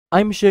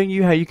I'm showing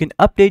you how you can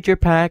update your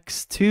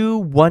packs to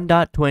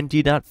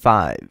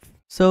 1.20.5.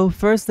 So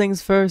first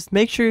things first,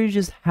 make sure you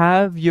just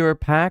have your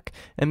pack,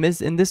 and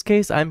in this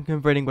case, I'm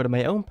converting one of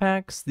my own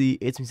packs, the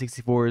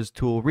It's64's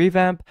Tool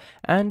Revamp,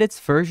 and its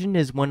version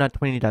is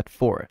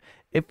 1.20.4.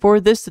 For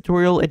this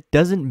tutorial, it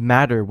doesn't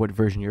matter what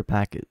version your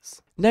pack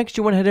is. Next,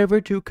 you want to head over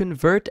to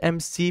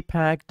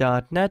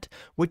convertmcpack.net,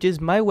 which is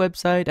my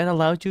website and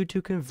allows you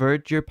to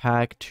convert your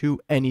pack to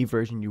any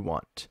version you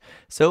want.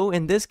 So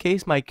in this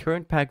case, my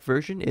current pack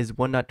version is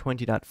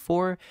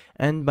 1.20.4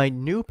 and my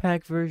new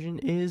pack version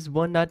is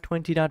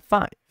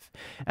 1.20.5.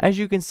 As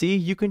you can see,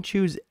 you can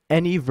choose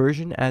any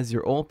version as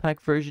your old pack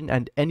version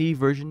and any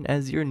version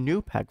as your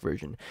new pack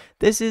version.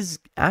 This is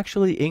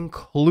actually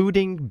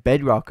including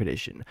Bedrock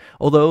Edition,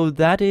 although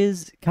that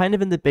is kind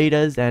of in the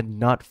betas and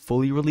not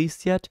fully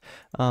released yet,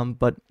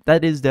 but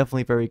that is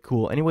definitely very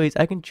cool. Anyways,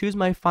 I can choose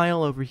my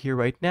file over here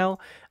right now.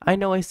 I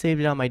know I saved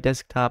it on my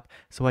desktop,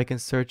 so I can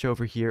search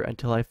over here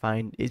until I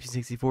find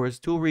HP64's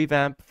Tool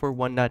Revamp for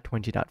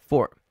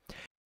 1.20.4.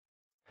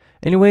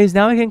 Anyways,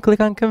 now I can click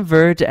on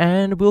convert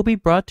and we'll be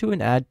brought to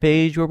an ad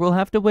page where we'll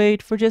have to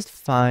wait for just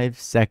 5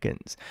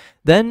 seconds.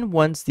 Then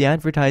once the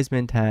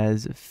advertisement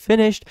has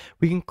finished,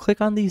 we can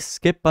click on the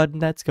skip button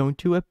that's going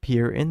to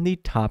appear in the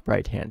top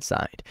right hand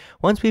side.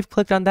 Once we've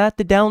clicked on that,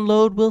 the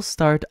download will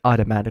start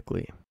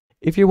automatically.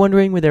 If you're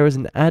wondering where there is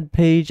an ad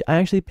page, I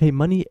actually pay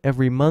money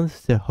every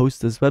month to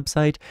host this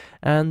website,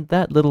 and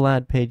that little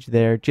ad page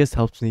there just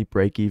helps me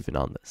break even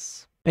on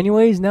this.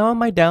 Anyways, now on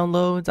my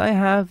downloads, I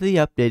have the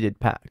updated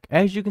pack.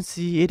 As you can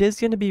see, it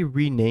is going to be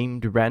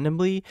renamed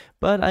randomly,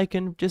 but I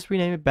can just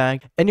rename it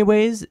back.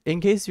 Anyways,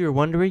 in case you're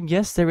wondering,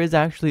 yes, there is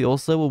actually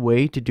also a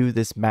way to do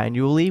this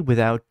manually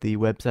without the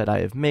website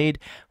I have made.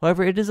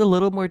 However, it is a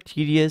little more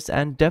tedious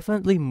and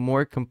definitely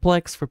more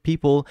complex for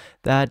people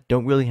that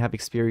don't really have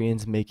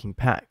experience making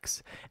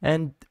packs.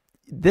 And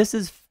this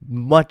is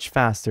much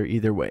faster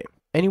either way.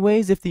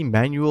 Anyways, if the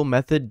manual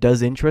method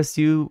does interest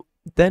you,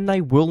 then I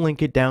will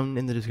link it down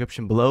in the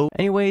description below.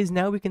 Anyways,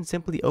 now we can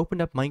simply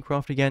open up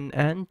Minecraft again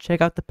and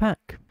check out the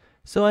pack.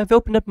 So I've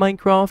opened up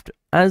Minecraft.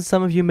 As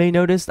some of you may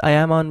notice, I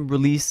am on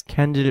release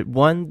candidate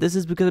 1. This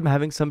is because I'm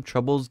having some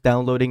troubles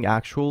downloading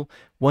actual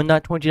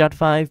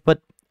 1.20.5,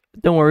 but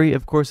don't worry,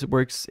 of course it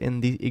works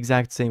in the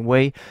exact same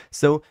way.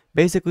 So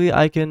basically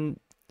I can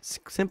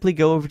simply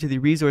go over to the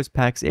resource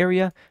packs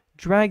area,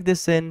 drag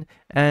this in,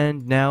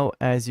 and now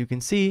as you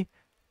can see,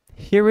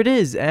 here it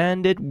is,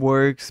 and it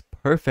works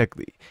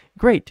perfectly.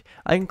 Great.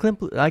 I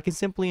can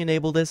simply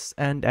enable this,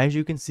 and as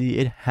you can see,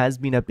 it has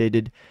been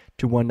updated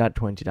to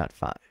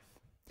 1.20.5.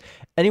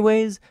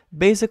 Anyways,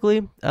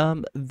 basically,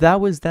 that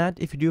was that.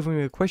 If you do have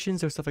any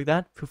questions or stuff like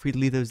that, feel free to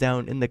leave those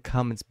down in the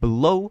comments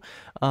below.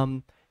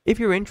 If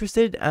you're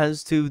interested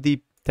as to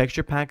the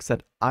texture packs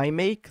that I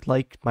make,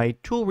 like my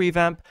tool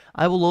revamp,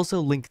 I will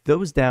also link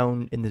those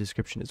down in the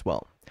description as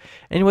well.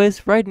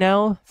 Anyways, right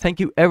now, thank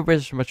you everybody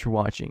so much for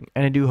watching,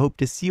 and I do hope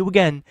to see you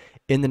again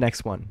in the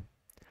next one.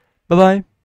 Bye-bye.